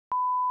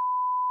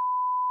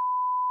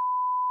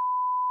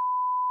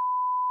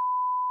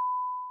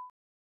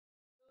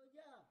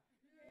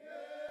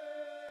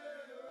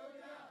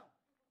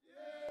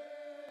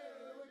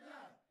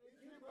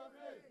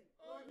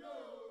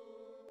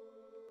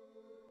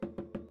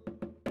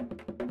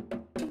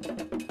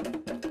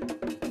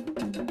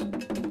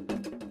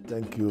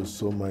Thank you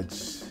so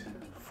much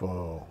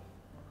for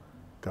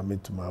coming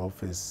to my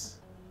office.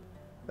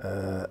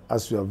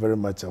 As you are very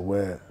much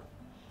aware,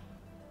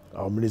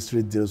 our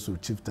ministry deals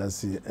with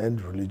chieftaincy and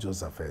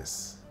religious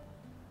affairs.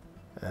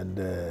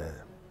 And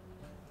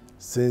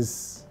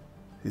since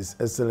His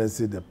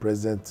Excellency the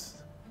President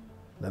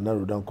Nana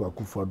Addo Dankwa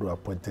Akufo-Addo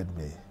appointed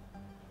me,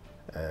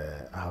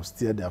 I have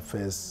steered the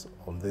affairs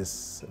of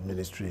this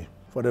ministry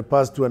for the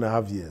past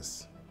 2.5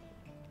 years.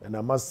 And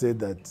I must say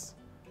that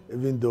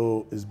even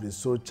though it's been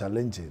so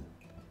challenging,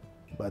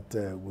 but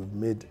we've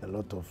made a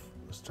lot of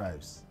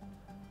strides.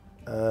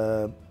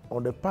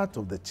 On the part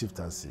of the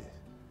chieftaincy,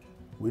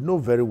 we know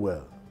very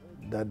well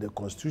that the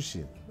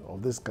constitution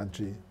of this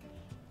country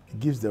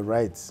gives the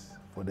rights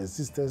for the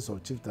existence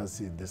of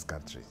chieftaincy in this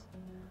country.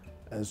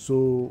 And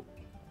so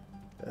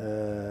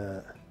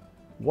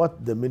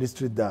what the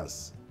ministry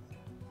does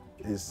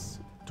is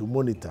to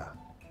monitor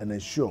and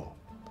ensure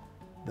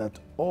that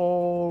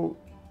all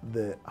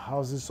the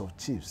houses of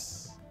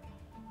chiefs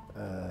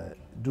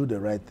do the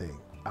right thing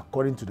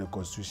according to the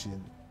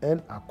constitution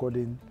and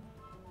according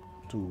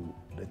to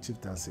the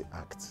Chieftaincy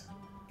Act.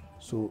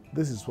 So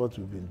this is what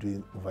we've been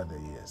doing over the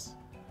years.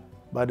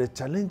 But the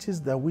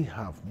challenges that we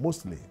have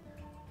mostly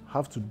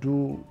have to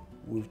do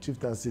with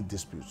chieftaincy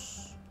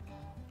disputes.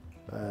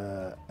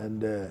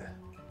 And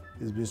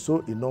it's been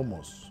so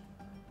enormous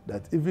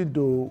that even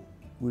though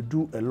we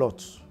do a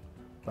lot,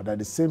 but at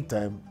the same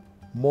time,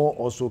 more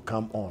also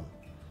come on.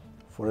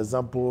 For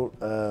example,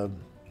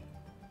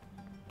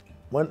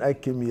 when I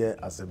came here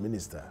as a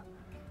minister,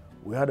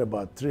 we had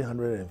about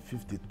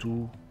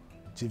 352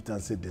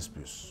 chieftaincy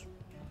disputes.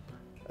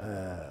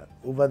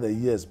 Over the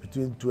years,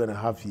 between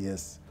 2.5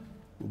 years,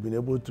 we've been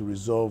able to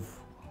resolve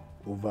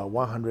over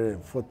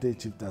 140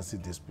 chieftaincy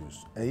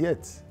disputes. And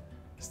yet,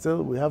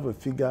 still we have a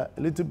figure a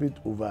little bit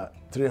over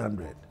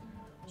 300.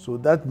 So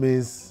that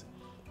means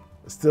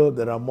still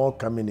there are more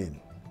coming in.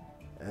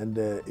 And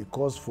it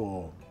calls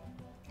for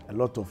a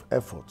lot of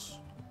efforts.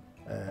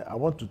 I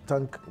want to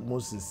thank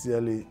most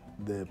sincerely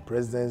the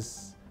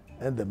presidents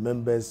and the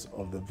members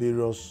of the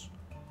various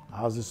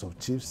houses of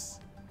chiefs,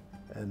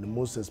 and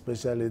most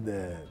especially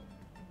the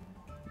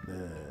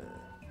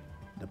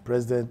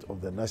president of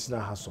the National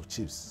House of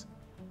Chiefs.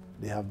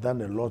 They have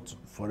done a lot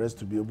for us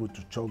to be able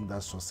to chalk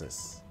that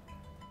success.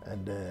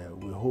 And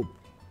we hope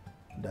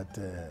that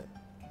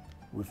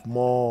with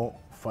more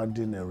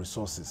funding and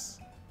resources,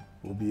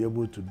 we'll be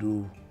able to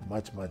do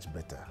much, much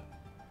better.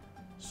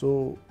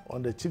 So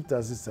on the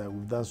chieftaincy side,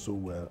 we've done so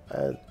well.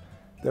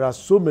 There are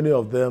so many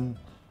of them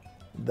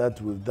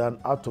that we've done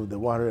out of the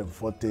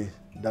 140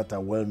 that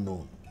are well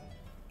known.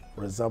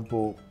 For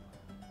example,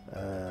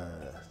 the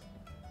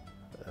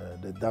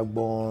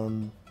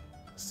Dagbon,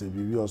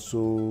 Sebibi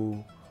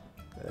also,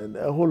 and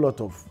a whole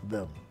lot of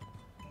them.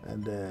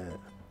 And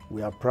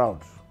we are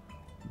proud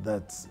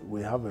that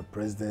we have a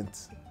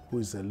president who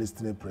is a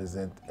listening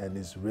president and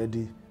is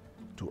ready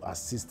to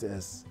assist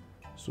us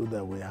so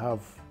that we have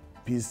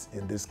peace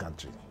in this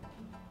country.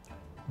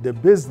 The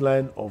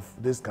baseline of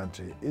this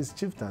country is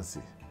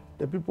chieftaincy.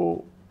 The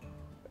people,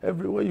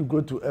 everywhere you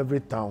go to every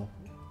town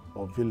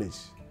or village,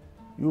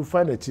 you will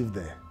find a chief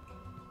there.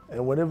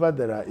 And whenever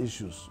there are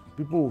issues,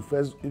 people will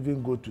first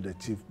even go to the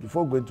chief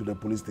before going to the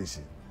police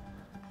station.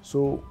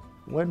 So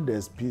when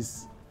there's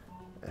peace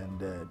and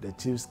the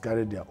chiefs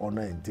carry their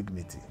honor and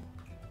dignity,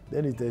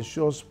 then it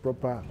ensures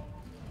proper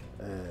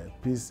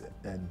peace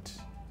and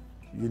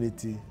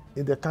unity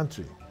in the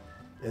country.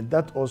 And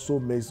that also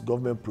makes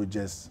government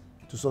projects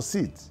to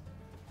succeed.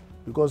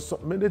 Because so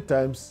many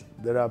times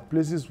there are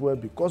places where,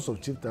 because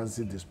of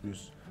chieftaincy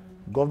disputes,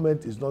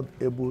 government is not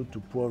able to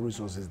pour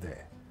resources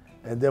there.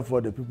 And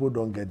therefore the people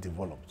don't get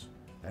developed.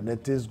 And then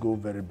things go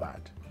very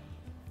bad.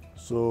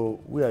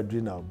 So we are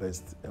doing our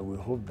best, and we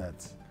hope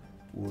that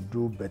we'll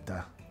do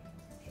better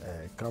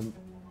come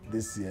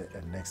this year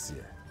and next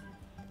year.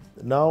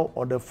 Now,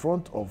 on the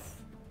front of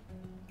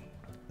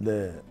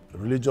the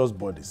religious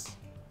bodies,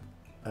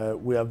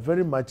 we are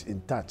very much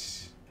in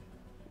touch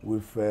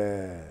with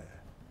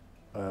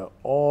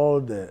all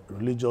the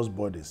religious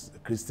bodies,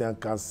 Christian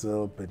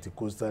Council,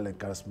 Pentecostal and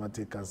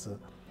Charismatic Council.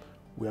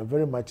 We are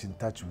very much in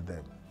touch with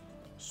them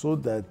so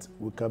that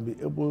we can be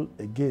able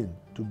again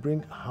to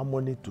bring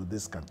harmony to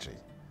this country.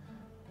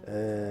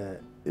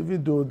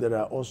 Even though there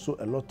are also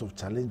a lot of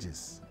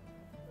challenges.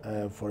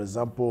 For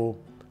example,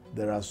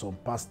 there are some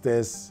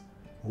pastors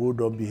who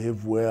don't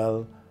behave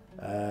well.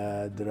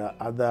 There are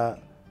other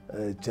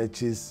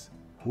churches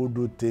who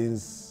do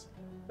things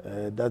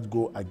that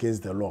go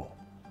against the law.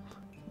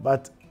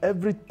 But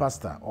every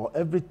pastor or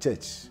every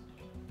church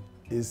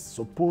is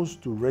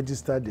supposed to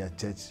register their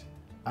church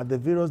at the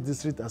various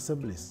district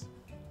assemblies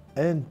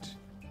and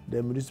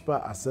the municipal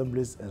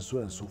assemblies and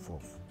so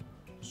forth,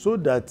 so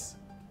that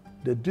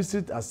the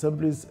district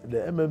assemblies, the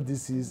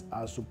MMDCs,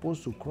 are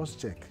supposed to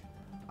cross-check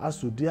as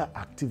to their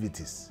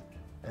activities.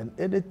 And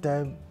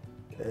anytime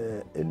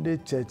any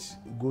church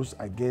goes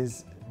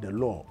against the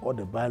law or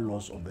the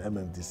bylaws of the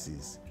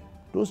MMDCs,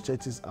 those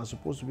churches are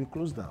supposed to be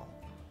closed down.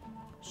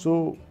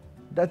 So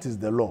that is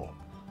the law.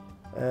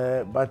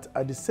 But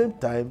at the same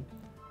time,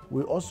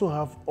 we also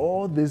have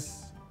all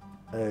these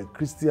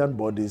Christian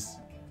bodies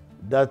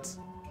that,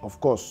 of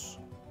course,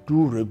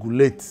 do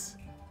regulate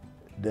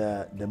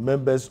the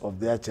members of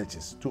their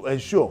churches to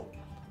ensure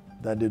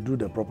that they do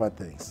the proper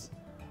things.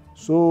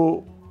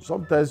 So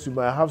sometimes you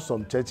might have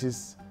some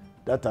churches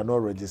that are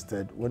not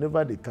registered.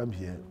 Whenever they come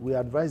here, we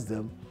advise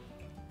them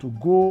to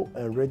go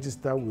and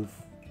register with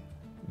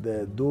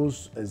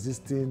those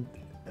existing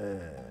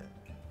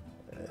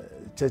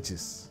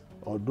churches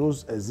or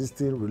those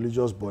existing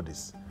religious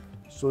bodies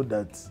so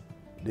that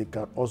they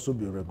can also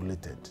be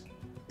regulated.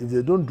 If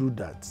they don't do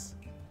that,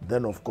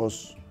 then of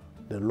course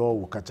the law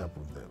will catch up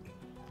with them.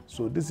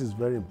 So this is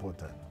very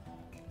important.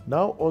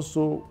 Now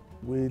also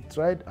we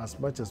tried as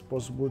much as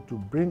possible to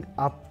bring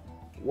up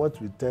what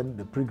we term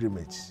the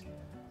pilgrimage.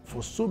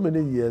 For so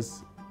many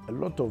years, a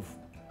lot of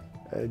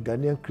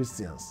Ghanaian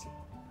Christians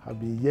have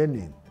been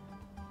yearning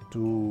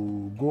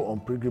to go on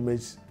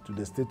pilgrimage to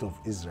the state of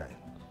Israel.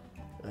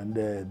 And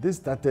this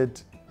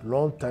started a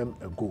long time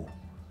ago,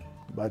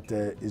 but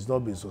it's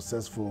not been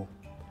successful.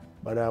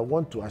 But I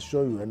want to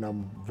assure you, and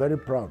I'm very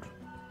proud,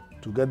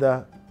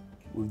 together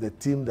with the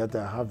team that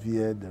I have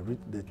here,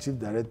 the chief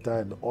director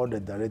and all the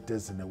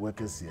directors and the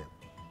workers here,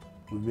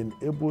 we've been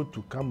able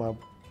to come up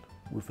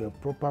with a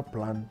proper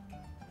plan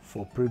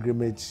for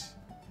pilgrimage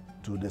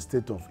to the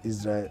state of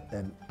Israel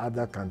and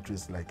other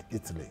countries like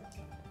Italy.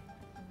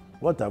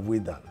 What have we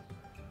done?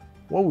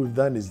 What we've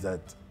done is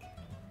that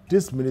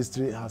this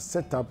ministry has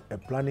set up a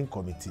planning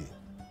committee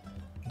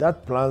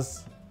that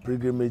plans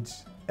pilgrimage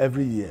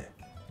every year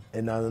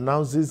and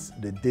announces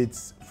the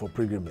dates for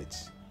pilgrimage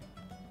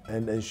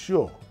and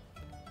ensure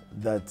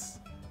that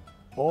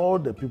all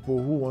the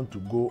people who want to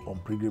go on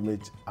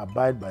pilgrimage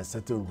abide by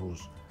certain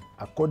rules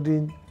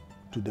according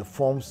to the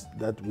forms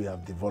that we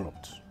have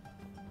developed.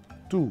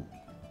 2,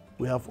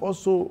 we have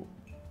also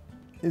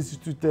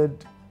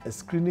instituted a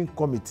screening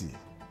committee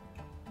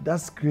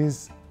that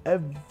screens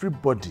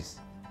everybody.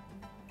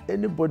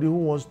 Anybody who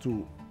wants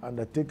to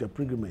undertake a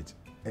pilgrimage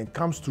and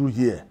comes through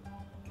here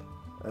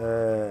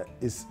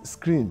is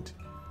screened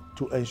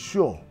to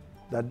ensure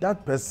that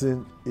that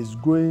person is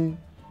going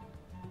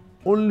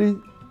only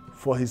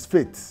for his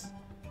faith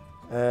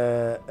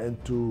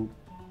and to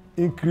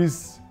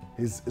increase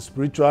his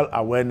spiritual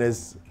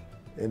awareness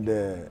in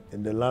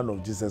the land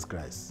of Jesus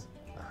Christ.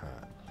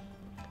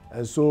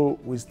 And so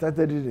we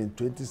started it in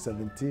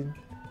 2017.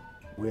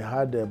 We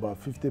had about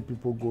 50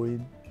 people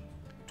going.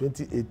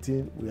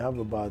 2018, we have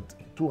about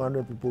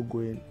 200 people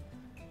going.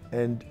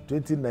 And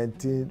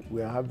 2019,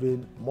 we are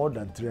having more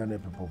than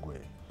 300 people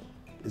going.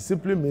 It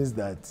simply means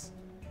that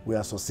we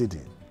are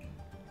succeeding.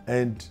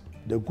 And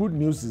the good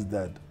news is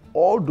that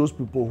all those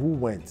people who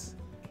went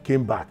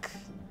came back,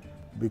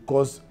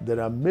 because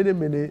there are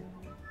many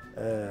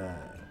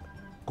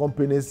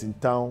companies in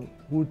town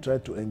who try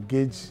to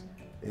engage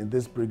in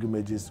these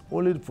pilgrimages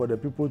only for the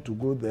people to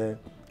go there,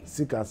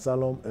 seek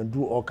asylum, and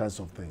do all kinds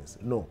of things.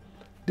 No,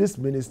 this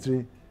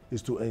ministry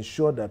is to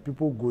ensure that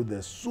people go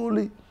there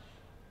solely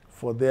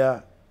for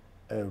their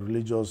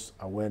religious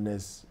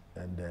awareness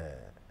and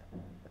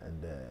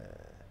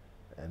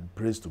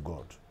praise to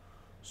God.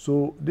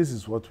 So this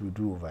is what we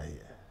do over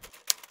here.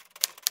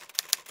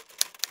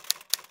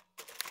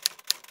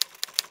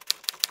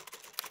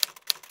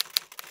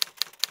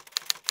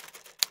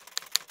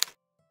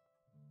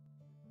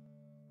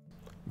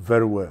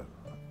 Very well.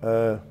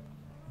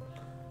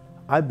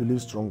 I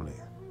believe strongly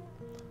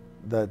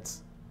that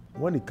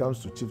when it comes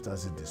to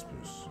chieftaincy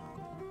disputes,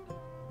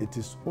 it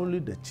is only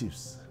the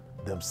chiefs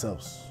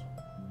themselves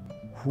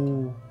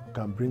who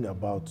can bring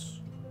about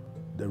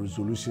the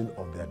resolution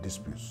of their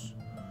disputes.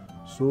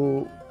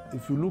 So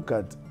if you look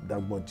at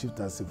Dagbon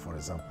chieftaincy, for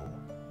example,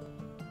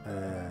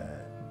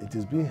 it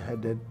is being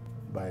headed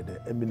by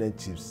the eminent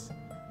chiefs,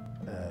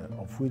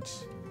 of which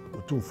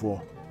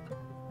Otumfuo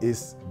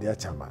is their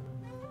chairman.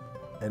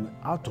 And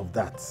out of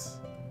that,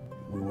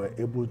 we were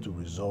able to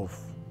resolve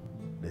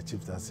the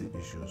chieftaincy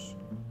issues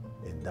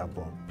in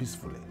Dagbon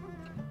peacefully.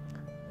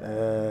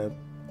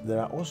 There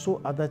are also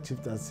other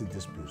chieftaincy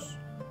disputes,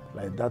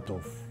 like that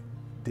of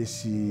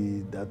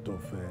Teshi, that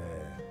of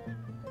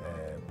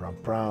Pram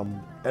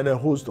Pram, and a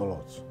host of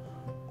lots.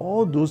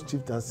 All those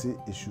chieftaincy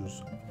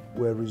issues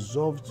were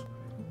resolved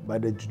by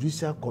the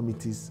judicial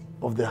committees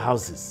of the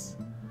houses.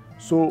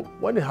 So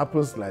when it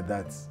happens like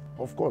that,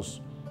 of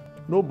course,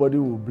 nobody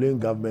will blame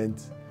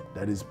government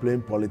that is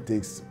playing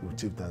politics with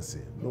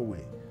chieftaincy. No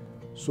way.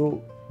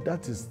 So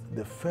that is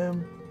the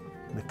firm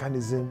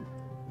mechanism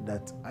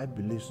that I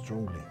believe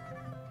strongly,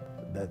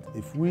 that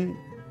if we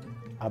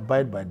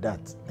abide by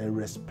that and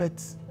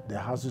respect the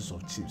houses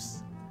of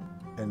chiefs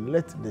and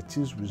let the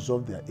chiefs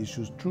resolve their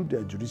issues through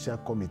their judicial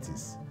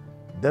committees,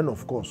 then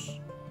of course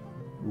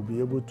we'll be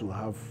able to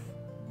have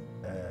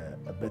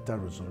a better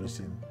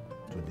resolution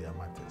to their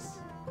matters.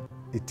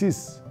 It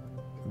is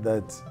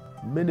that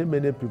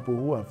many people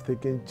who have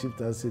taken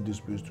chieftaincy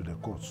disputes to the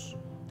courts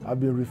have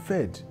been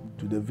referred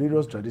to the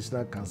various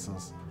traditional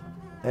councils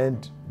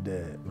and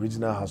the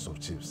regional house of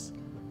chiefs,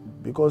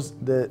 because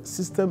the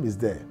system is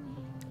there.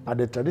 At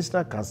the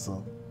traditional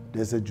council,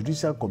 there's a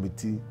judicial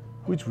committee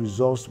which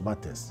resolves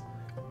matters.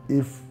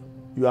 If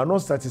you are not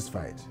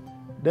satisfied,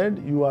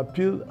 then you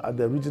appeal at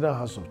the Regional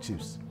House of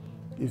Chiefs.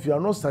 If you are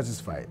not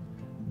satisfied,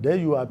 then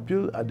you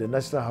appeal at the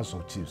National House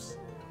of Chiefs.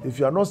 If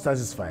you are not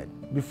satisfied,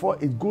 before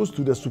it goes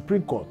to the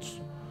Supreme Court.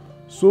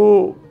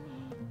 So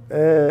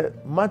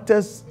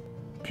matters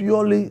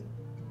purely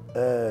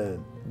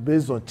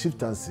based on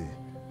chieftaincy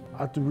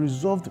are to be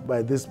resolved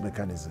by this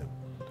mechanism.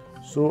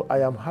 So I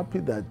am happy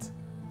that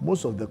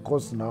most of the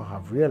courts now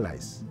have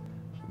realized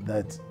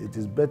that it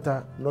is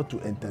better not to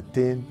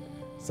entertain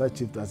such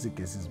chieftaincy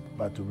cases,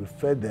 but to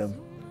refer them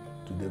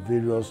to the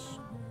various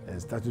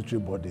statutory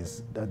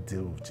bodies that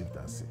deal with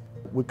chieftaincy.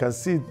 We can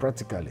see it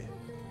practically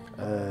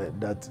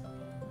that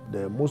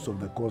most of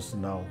the courts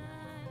now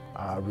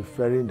are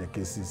referring the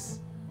cases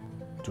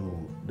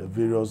to the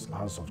various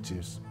House of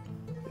Chiefs,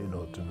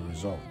 to be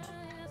resolved.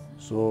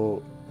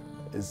 So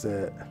it's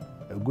a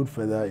good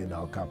feather in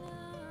our cap,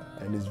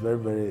 and it's very,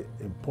 very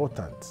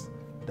important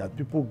that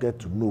people get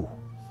to know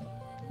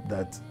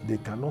that they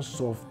cannot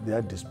solve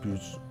their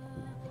disputes,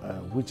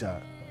 which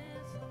are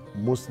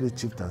mostly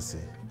chieftaincy,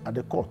 at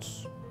the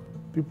courts.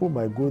 People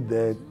might go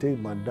there, take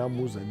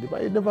mandamus,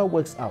 but it never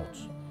works out.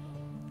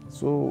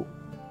 So,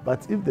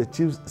 but if the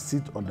chiefs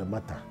sit on the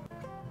matter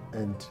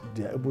and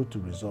they are able to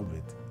resolve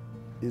it,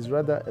 it's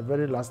rather a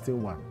very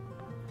lasting one,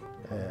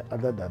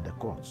 other than the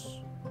courts.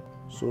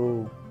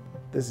 So,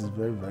 this is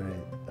very, very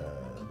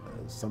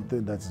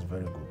something that is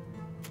very good.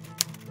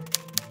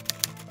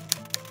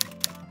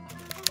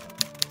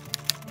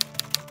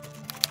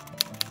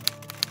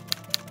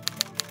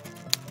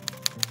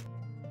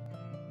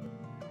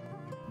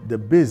 The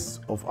base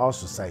of our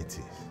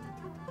society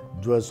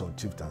dwells on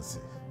chieftaincy.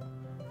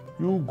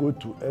 You go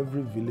to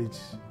every village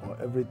or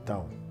every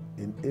town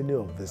in any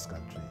of this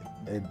country,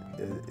 and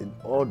in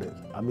all the,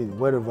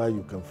 wherever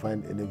you can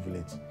find any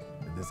village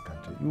in this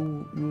country,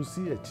 you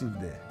see a chief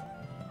there.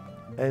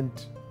 And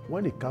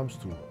when it comes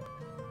to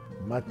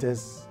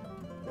matters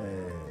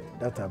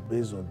that are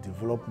based on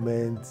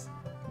development,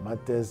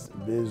 matters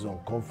based on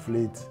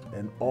conflict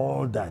and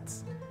all that,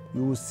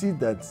 you will see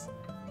that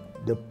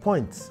the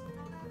point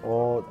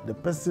or the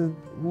person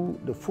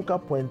the focal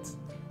point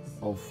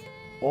of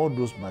all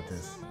those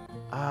matters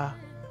are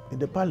in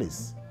the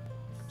palace.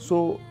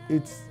 So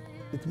it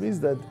means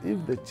that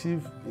if the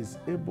chief is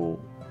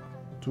able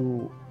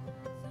to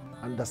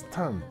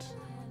understand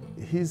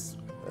is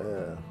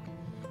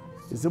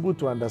able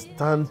to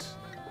understand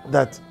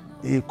that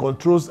he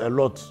controls a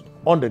lot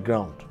on the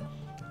ground,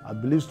 I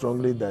believe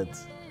strongly that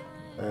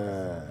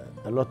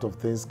a lot of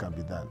things can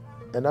be done.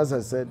 And as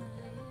I said,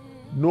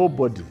 no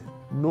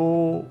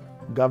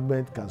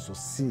government can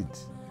succeed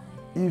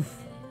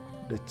if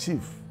the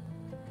chief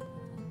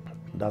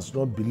does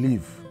not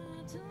believe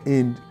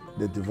in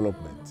the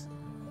development.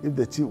 If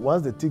the chief,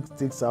 once the chief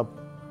takes up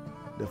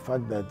the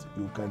fact that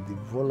you can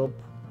develop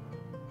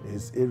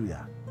his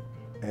area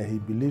and he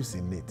believes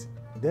in it,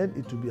 then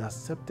it will be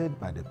accepted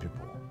by the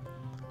people.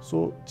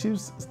 So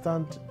chiefs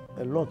stand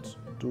a lot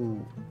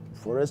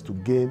for us to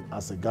gain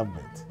as a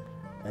government.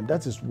 And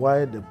that is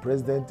why the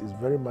president is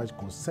very much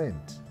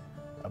concerned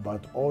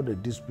about all the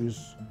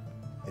disputes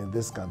in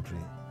this country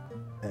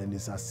and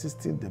is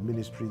assisting the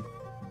ministry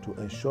to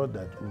ensure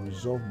that we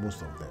resolve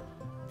most of them.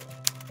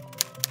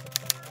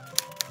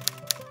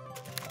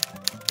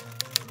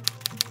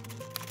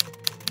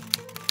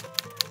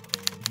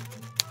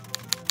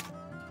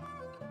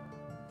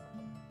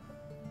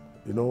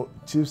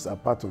 Chiefs are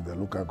part of the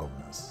local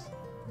governance,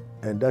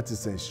 and that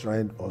is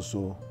enshrined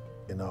also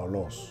in our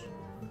laws,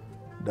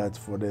 that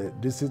for the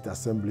district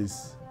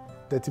assemblies,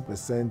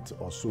 30%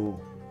 or so,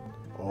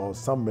 or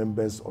some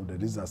members of the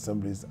district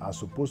assemblies are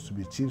supposed to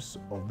be chiefs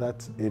of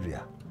that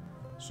area.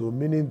 So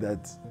meaning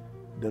that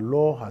the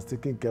law has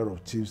taken care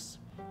of chiefs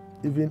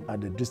even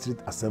at the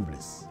district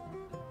assemblies.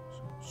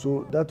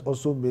 So that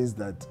also means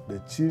that the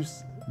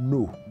chiefs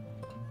know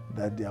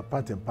that they are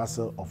part and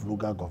parcel of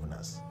local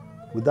governance.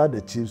 Without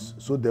the chiefs,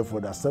 so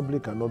therefore the assembly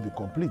cannot be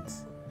complete.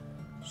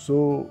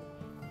 So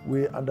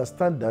we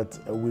understand that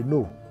and we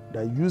know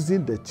that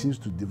using the chiefs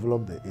to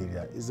develop the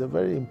area is a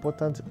very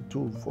important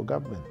tool for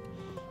government.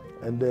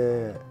 And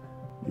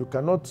you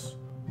cannot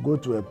go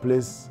to a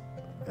place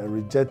and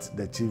reject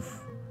the chief.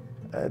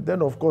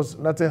 Then, of course,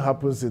 nothing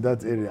happens in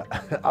that area.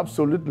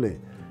 Absolutely.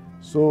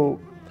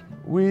 So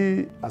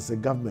we, as a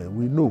government,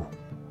 we know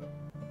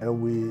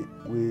and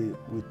we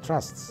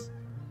trust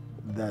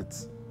that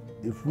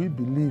if we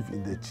believe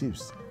in the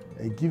chiefs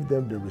and give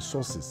them the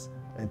resources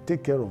and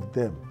take care of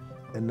them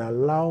and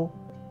allow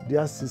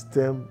their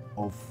system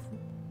of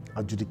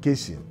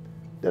adjudication,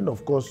 then,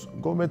 of course,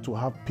 government will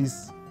have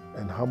peace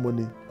and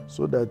harmony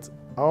so that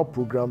our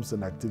programs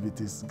and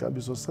activities can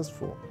be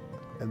successful.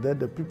 And then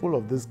the people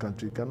of this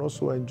country can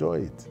also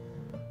enjoy it.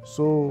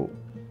 So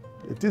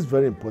it is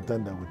very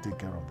important that we take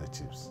care of the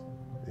chiefs.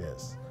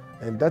 Yes.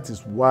 And that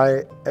is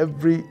why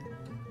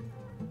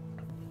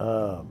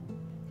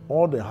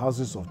all the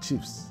houses of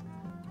chiefs,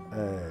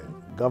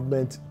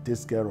 government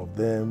takes care of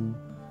them,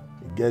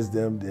 gets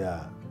them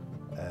their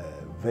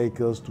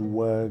vehicles to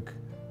work,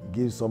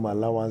 give some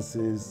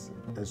allowances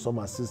and some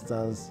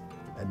assistance,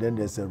 and then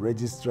there's a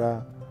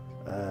registrar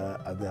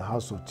at the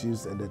House of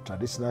Chiefs and the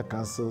traditional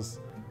councils.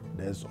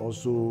 There's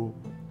also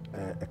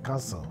a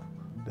council.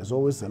 There's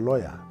always a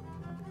lawyer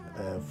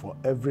for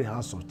every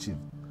House of Chiefs,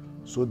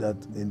 so that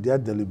in their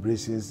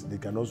deliberations they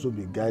can also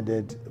be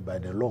guided by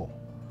the law.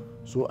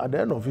 So at the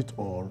end of it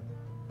all,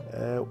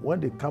 when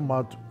they come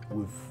out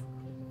with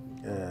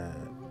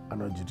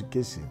an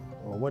adjudication,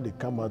 or when they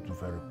come out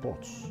with a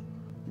report,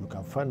 you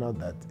can find out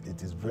that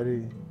it is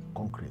very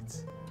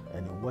concrete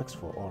and it works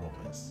for all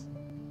of us.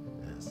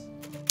 Yes.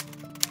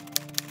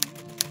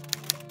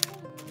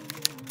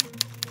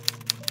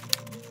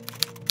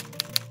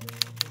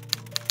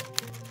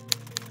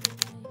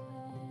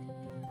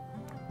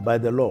 By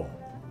the law,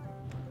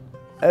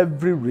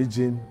 every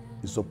region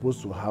is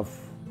supposed to have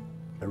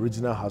a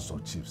regional House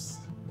of Chiefs.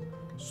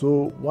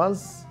 So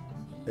once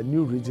a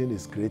new region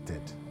is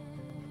created,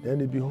 then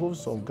it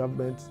behoves on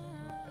government,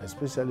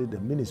 especially the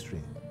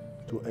ministry,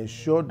 to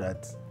ensure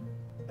that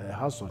a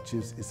House of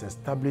Chiefs is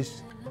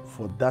established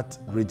for that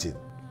region.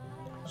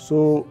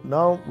 So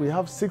now we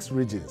have 6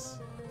 regions,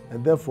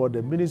 and therefore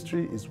the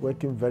ministry is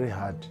working very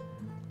hard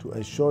to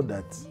ensure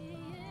that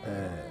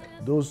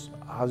those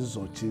Houses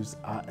of Chiefs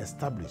are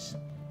established.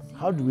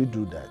 How do we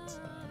do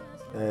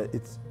that?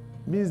 It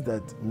means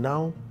that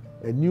now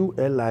a new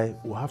LI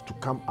will have to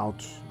come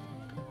out,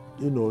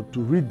 to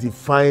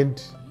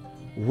redefine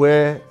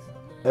where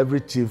every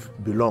chief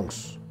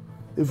belongs.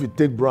 If you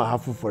take Brong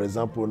Ahafo, for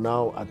example,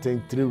 now I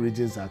think 3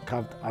 regions are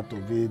carved out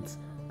of it,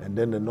 and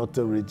then the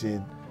northern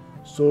region.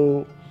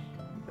 So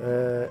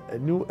a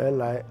new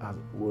LI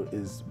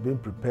is being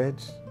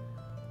prepared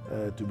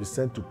to be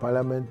sent to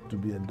Parliament to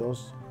be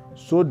endorsed,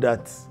 so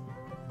that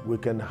we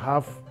can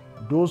have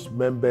those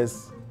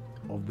members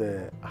of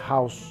the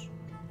House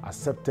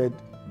accepted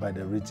by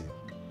the region.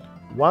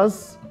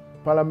 Once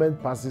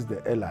Parliament passes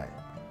the LI,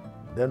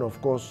 then of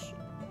course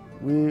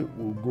we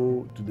will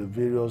go to the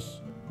various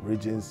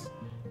regions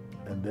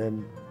and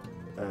then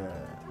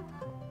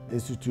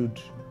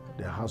institute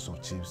the House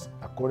of Chiefs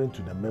according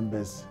to the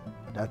members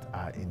that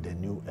are in the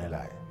new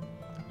LI.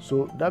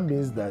 So that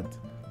means that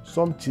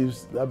some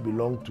chiefs that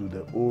belong to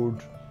the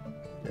old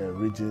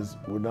regions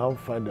will now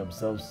find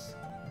themselves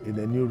in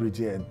a new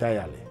region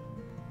entirely.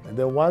 And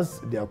then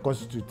once they are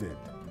constituted,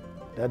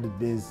 that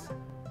means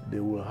they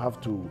will have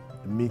to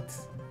meet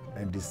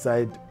and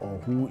decide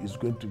on who is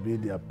going to be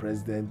their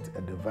president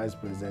and the vice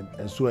president,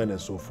 and so on and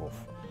so forth.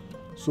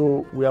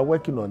 So we are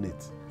working on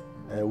it.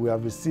 We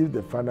have received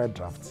the final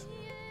draft,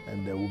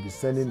 and we'll be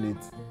sending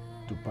it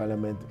to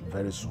Parliament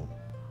very soon.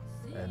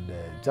 And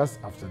just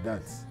after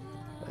that,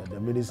 the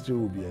ministry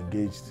will be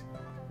engaged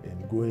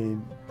in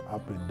going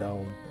up and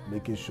down,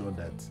 making sure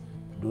that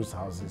those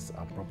houses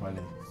are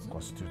properly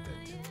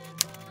constituted.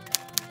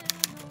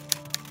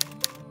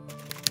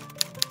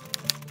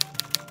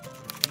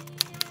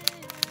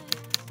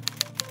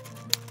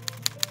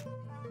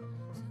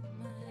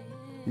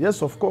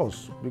 Yes, of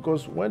course,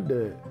 because when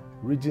the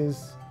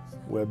regions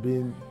were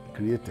being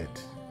created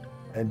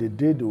and the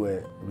day they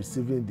were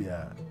receiving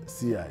their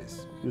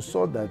CIs, you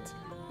saw that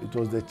it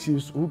was the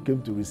chiefs who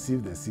came to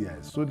receive the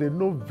CIs. So they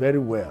know very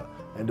well,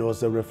 and there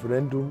was a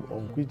referendum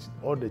on which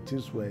all the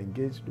chiefs were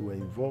engaged, they were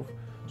involved.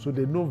 So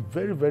they know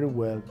very, very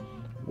well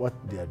what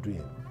they are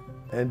doing.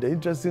 And the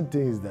interesting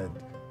thing is that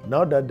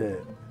now that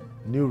the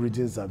new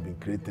regions have been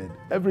created,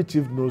 every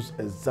chief knows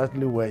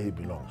exactly where he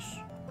belongs.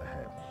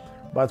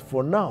 But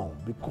for now,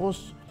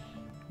 because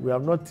we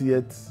have not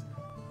yet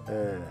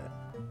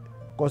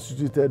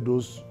constituted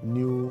those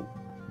new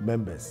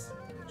members,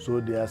 so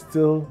they are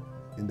still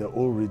in the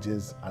old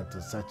regions until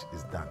such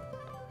is done.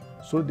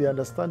 So they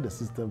understand the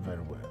system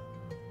very well.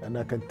 And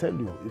I can tell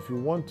you, if you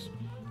want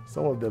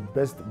some of the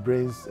best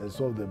brains and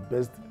some of the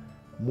best,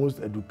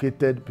 most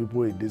educated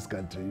people in this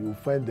country, you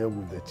find them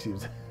with the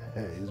chiefs.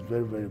 It's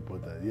very, very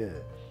important. Yeah,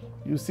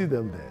 you see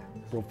them there,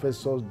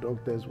 professors,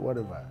 doctors,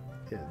 whatever.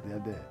 Yeah, they are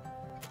there.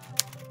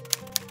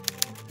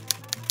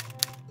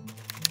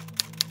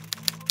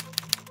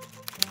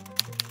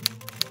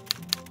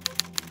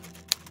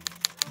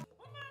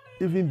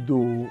 Even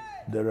though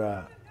there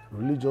are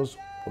religious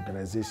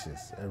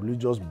organizations and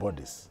religious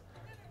bodies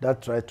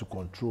that try to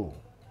control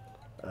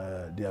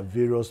their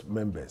various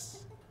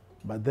members,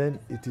 but then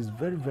it is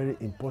very, very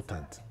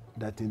important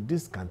that in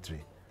this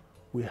country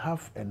we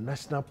have a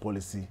national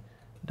policy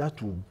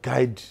that will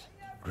guide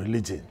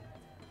religion.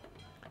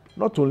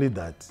 Not only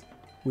that,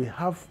 we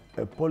have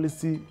a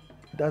policy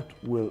that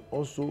will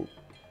also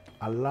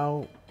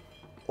allow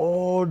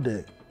all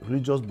the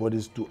religious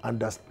bodies to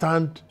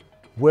understand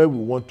where we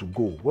want to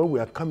go, where we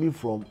are coming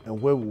from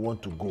and where we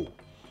want to go.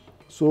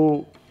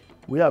 So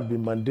we have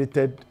been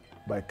mandated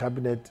by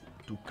Cabinet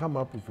to come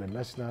up with a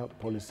national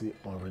policy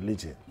on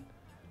religion.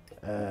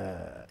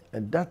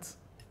 And that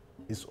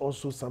is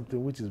also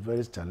something which is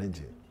very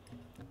challenging.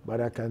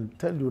 But I can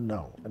tell you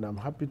now, and I'm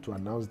happy to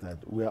announce that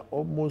we are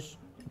almost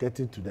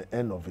getting to the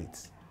end of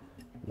it.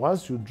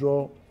 Once you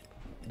draw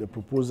the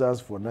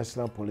proposals for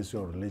national policy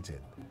on religion,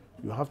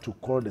 you have to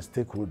call the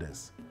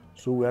stakeholders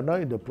So we are now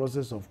in the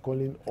process of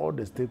calling all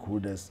the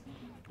stakeholders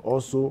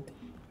also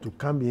to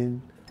come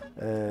in,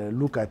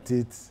 look at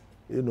it,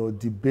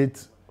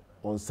 debate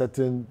on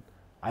certain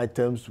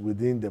items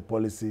within the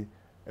policy,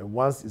 and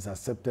once it's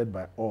accepted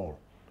by all,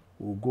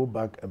 we'll go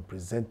back and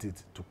present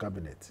it to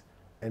cabinet.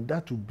 And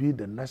that will be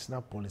the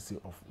national policy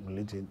of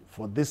religion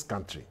for this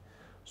country,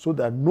 so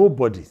that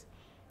nobody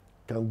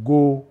can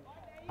go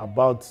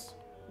about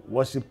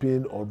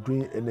worshiping or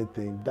doing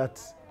anything that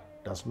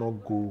does not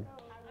go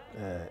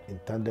in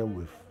tandem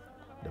with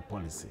the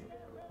policy.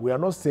 We are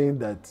not saying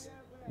that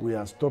we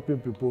are stopping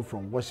people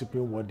from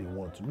worshiping what they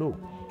want. No.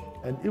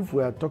 And if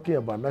we are talking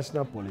about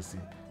national policy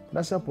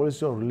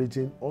on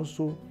religion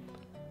also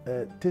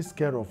takes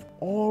care of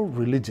all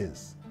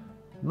religions,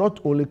 not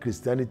only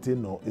Christianity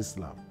nor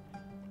Islam,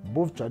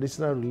 both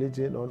traditional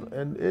religion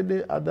and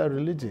any other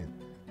religion.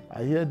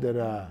 I hear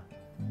there are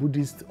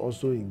Buddhists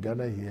also in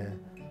Ghana here,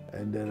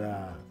 and there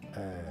are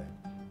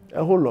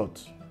a whole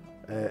lot,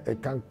 a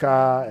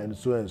Kanka and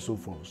so on and so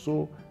forth.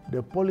 So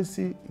the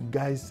policy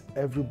guides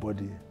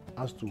everybody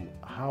as to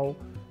how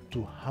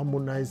to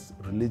harmonize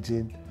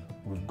religion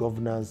with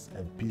governance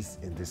and peace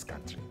in this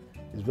country.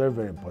 It's very,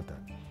 very important.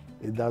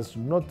 It does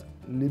not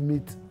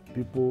limit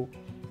people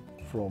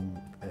from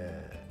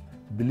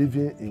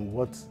believing in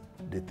what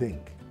they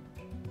think,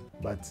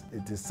 but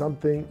it is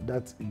something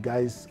that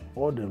guides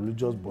all the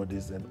religious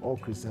bodies and all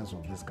Christians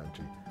of this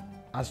country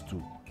as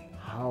to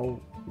how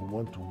we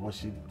want to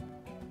worship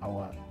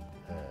our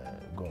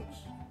gods.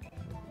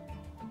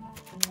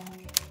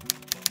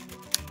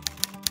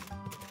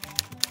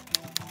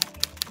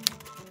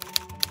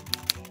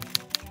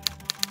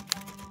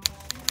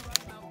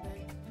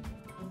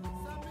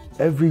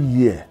 Every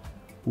year,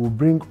 we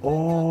bring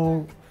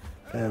all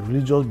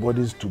religious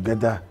bodies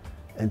together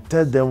and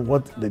tell them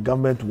what the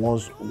government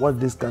wants,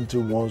 what this country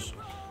wants,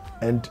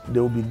 and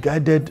they will be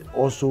guided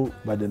also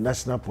by the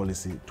national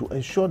policy to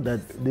ensure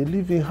that they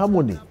live in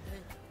harmony.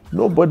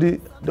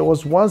 There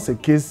was once a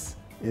case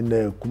in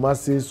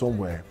Kumasi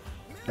somewhere,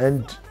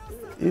 and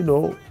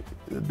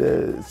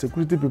the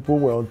security people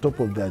were on top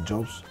of their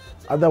jobs,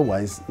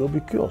 otherwise there will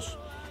be chaos.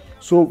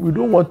 So we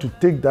don't want to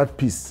take that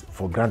peace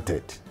for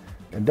granted,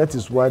 and that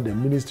is why the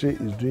ministry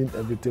is doing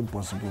everything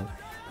possible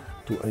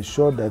to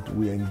ensure that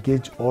we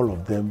engage all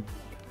of them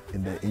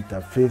in the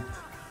interfaith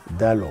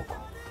dialogue,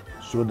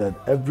 so that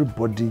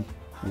everybody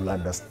will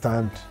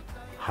understand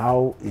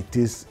how it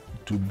is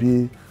to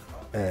be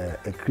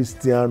a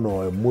Christian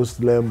or a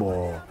Muslim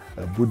or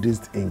a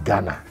Buddhist in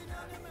Ghana.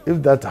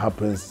 If that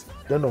happens,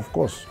 then of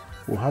course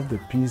we'll have the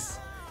peace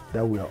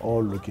that we are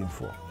all looking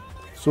for.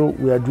 So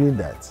we are doing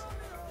that.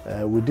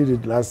 We did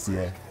it last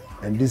year,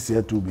 and this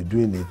year too we'll be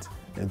doing it,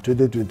 and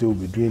 2020 we'll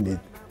be doing it.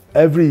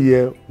 Every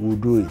year we'll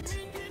do it,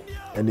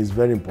 and it's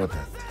very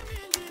important.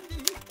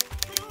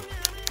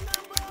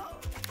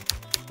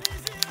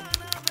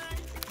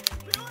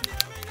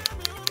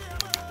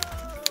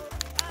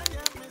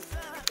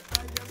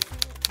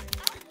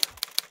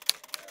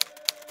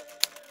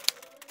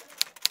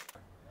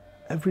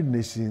 Every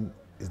nation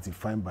is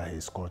defined by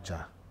its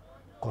culture,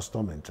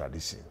 custom, and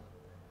tradition.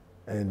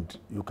 And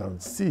you can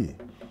see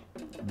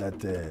that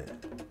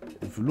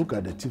if you look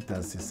at the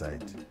chieftaincy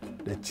side,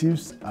 the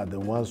chiefs are the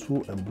ones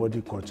who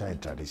embody culture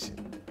and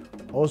tradition.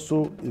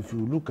 Also, if you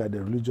look at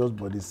the religious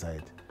body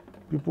side,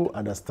 people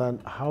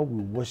understand how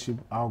we worship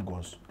our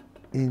gods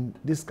in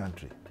this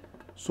country.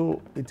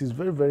 So it is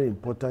very, very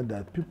important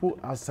that people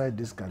outside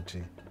this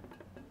country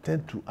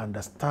tend to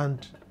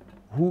understand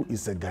who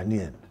is a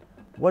Ghanaian.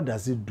 What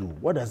does he do?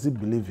 What does he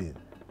believe in?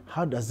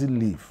 How does he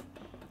live?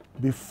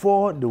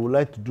 Before they would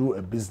like to do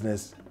a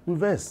business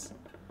with us.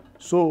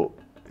 So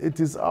it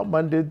is our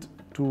mandate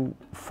to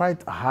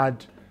fight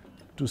hard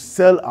to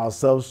sell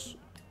ourselves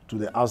to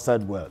the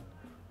outside world,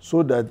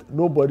 so that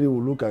nobody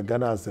will look at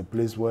Ghana as a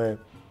place where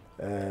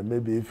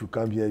maybe if you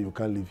come here, you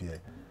can't live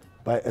here.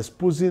 By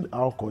exposing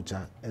our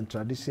culture and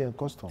tradition and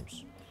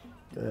customs.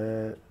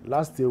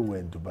 Last year we were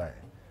in Dubai.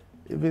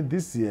 Even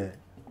this year,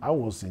 I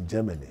was in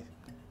Germany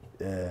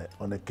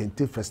on a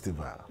Kente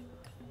festival.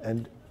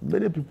 And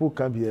many people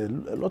come here,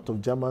 a lot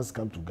of Germans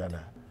come to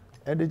Ghana,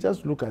 and they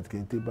just look at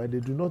Kente, but they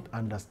do not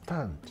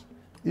understand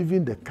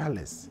even the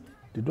colors.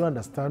 They don't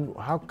understand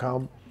how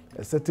come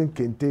a certain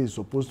Kente is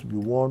supposed to be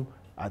worn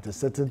at a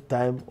certain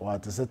time or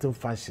at a certain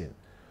fashion.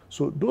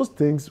 So those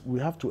things, we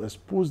have to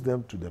expose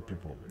them to the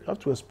people. We have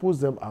to expose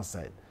them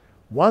outside.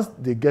 Once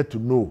they get to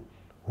know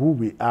who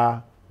we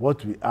are,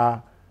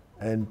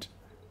 and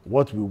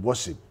what we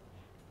worship,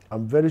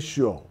 I'm very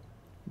sure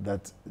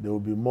that they will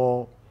be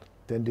more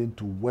tending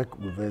to work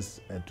with us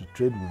and to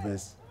trade with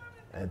us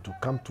and to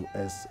come to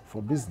us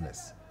for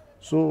business.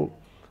 So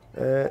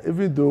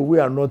even though we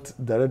are not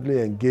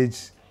directly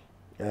engaged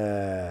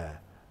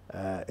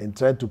in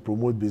trying to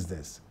promote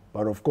business,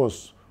 but of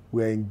course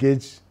we are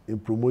engaged in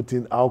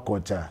promoting our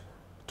culture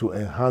to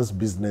enhance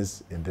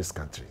business in this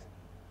country.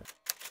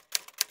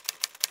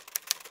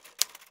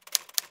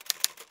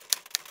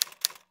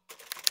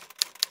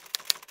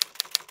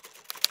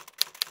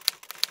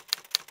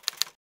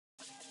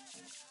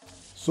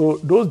 So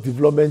those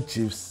development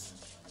chiefs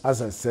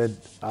as I said,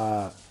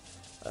 are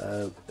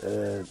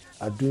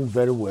doing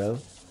very well.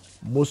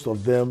 Most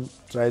of them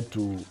try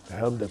to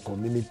help the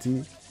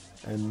community,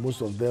 and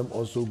most of them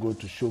also go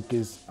to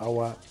showcase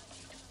our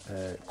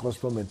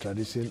custom and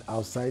tradition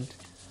outside.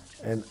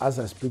 And as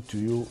I speak to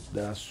you,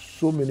 there are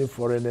so many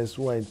foreigners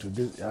who are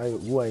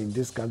in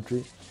this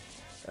country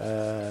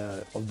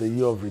of the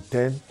year of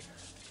return,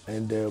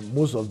 and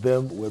most of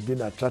them were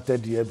being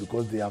attracted here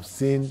because they have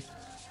seen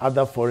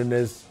other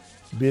foreigners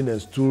being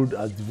installed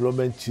as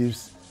development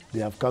chiefs. They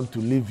have come to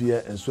live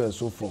here and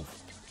so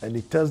forth. And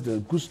it tells the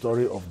good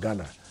story of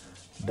Ghana,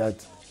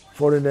 that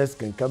foreigners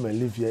can come and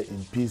live here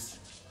in peace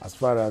as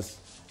far as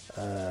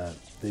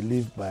they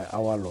live by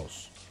our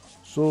laws.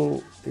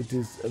 So it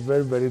is a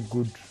very, very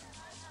good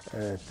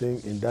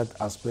thing in that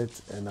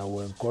aspect, and I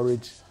will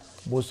encourage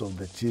most of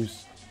the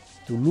chiefs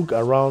to look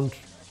around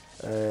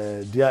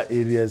their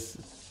areas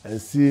and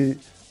see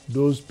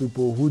those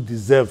people who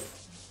deserve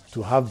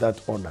to have that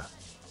honor.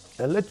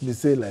 And let me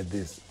say like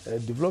this, a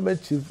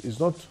development chief is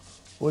not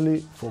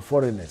only for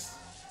foreigners,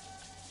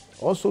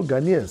 also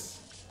Ghanaians.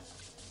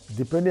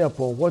 Depending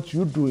upon what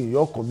you do in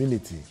your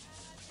community,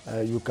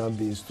 you can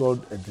be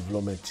installed a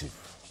development chief.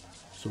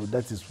 So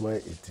that is where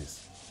it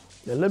is.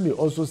 And let me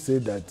also say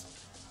that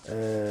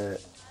the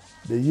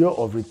year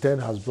of return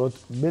has brought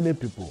many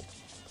people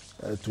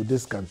to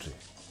this country.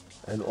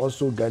 And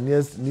also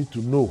Ghanaians need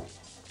to know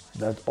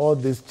that all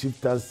this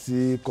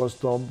chieftaincy,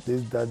 custom,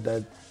 this,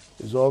 that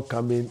is all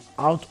coming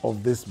out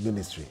of this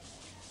ministry.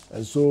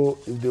 And so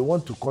if they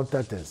want to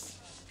contact us,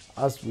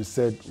 as we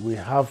said, we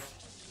have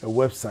a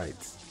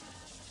website,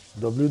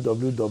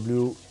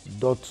 www.mcra,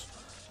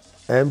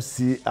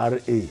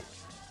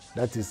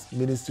 that is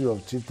Ministry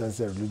of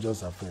Chieftaincy and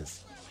Religious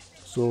Affairs.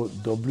 So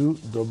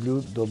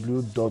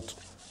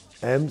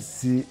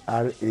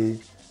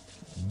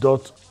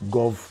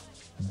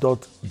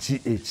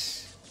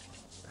www.mcra.gov.gh.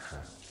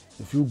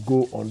 If you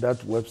go on that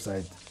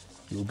website,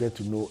 you'll get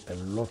to know a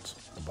lot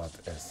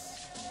about us.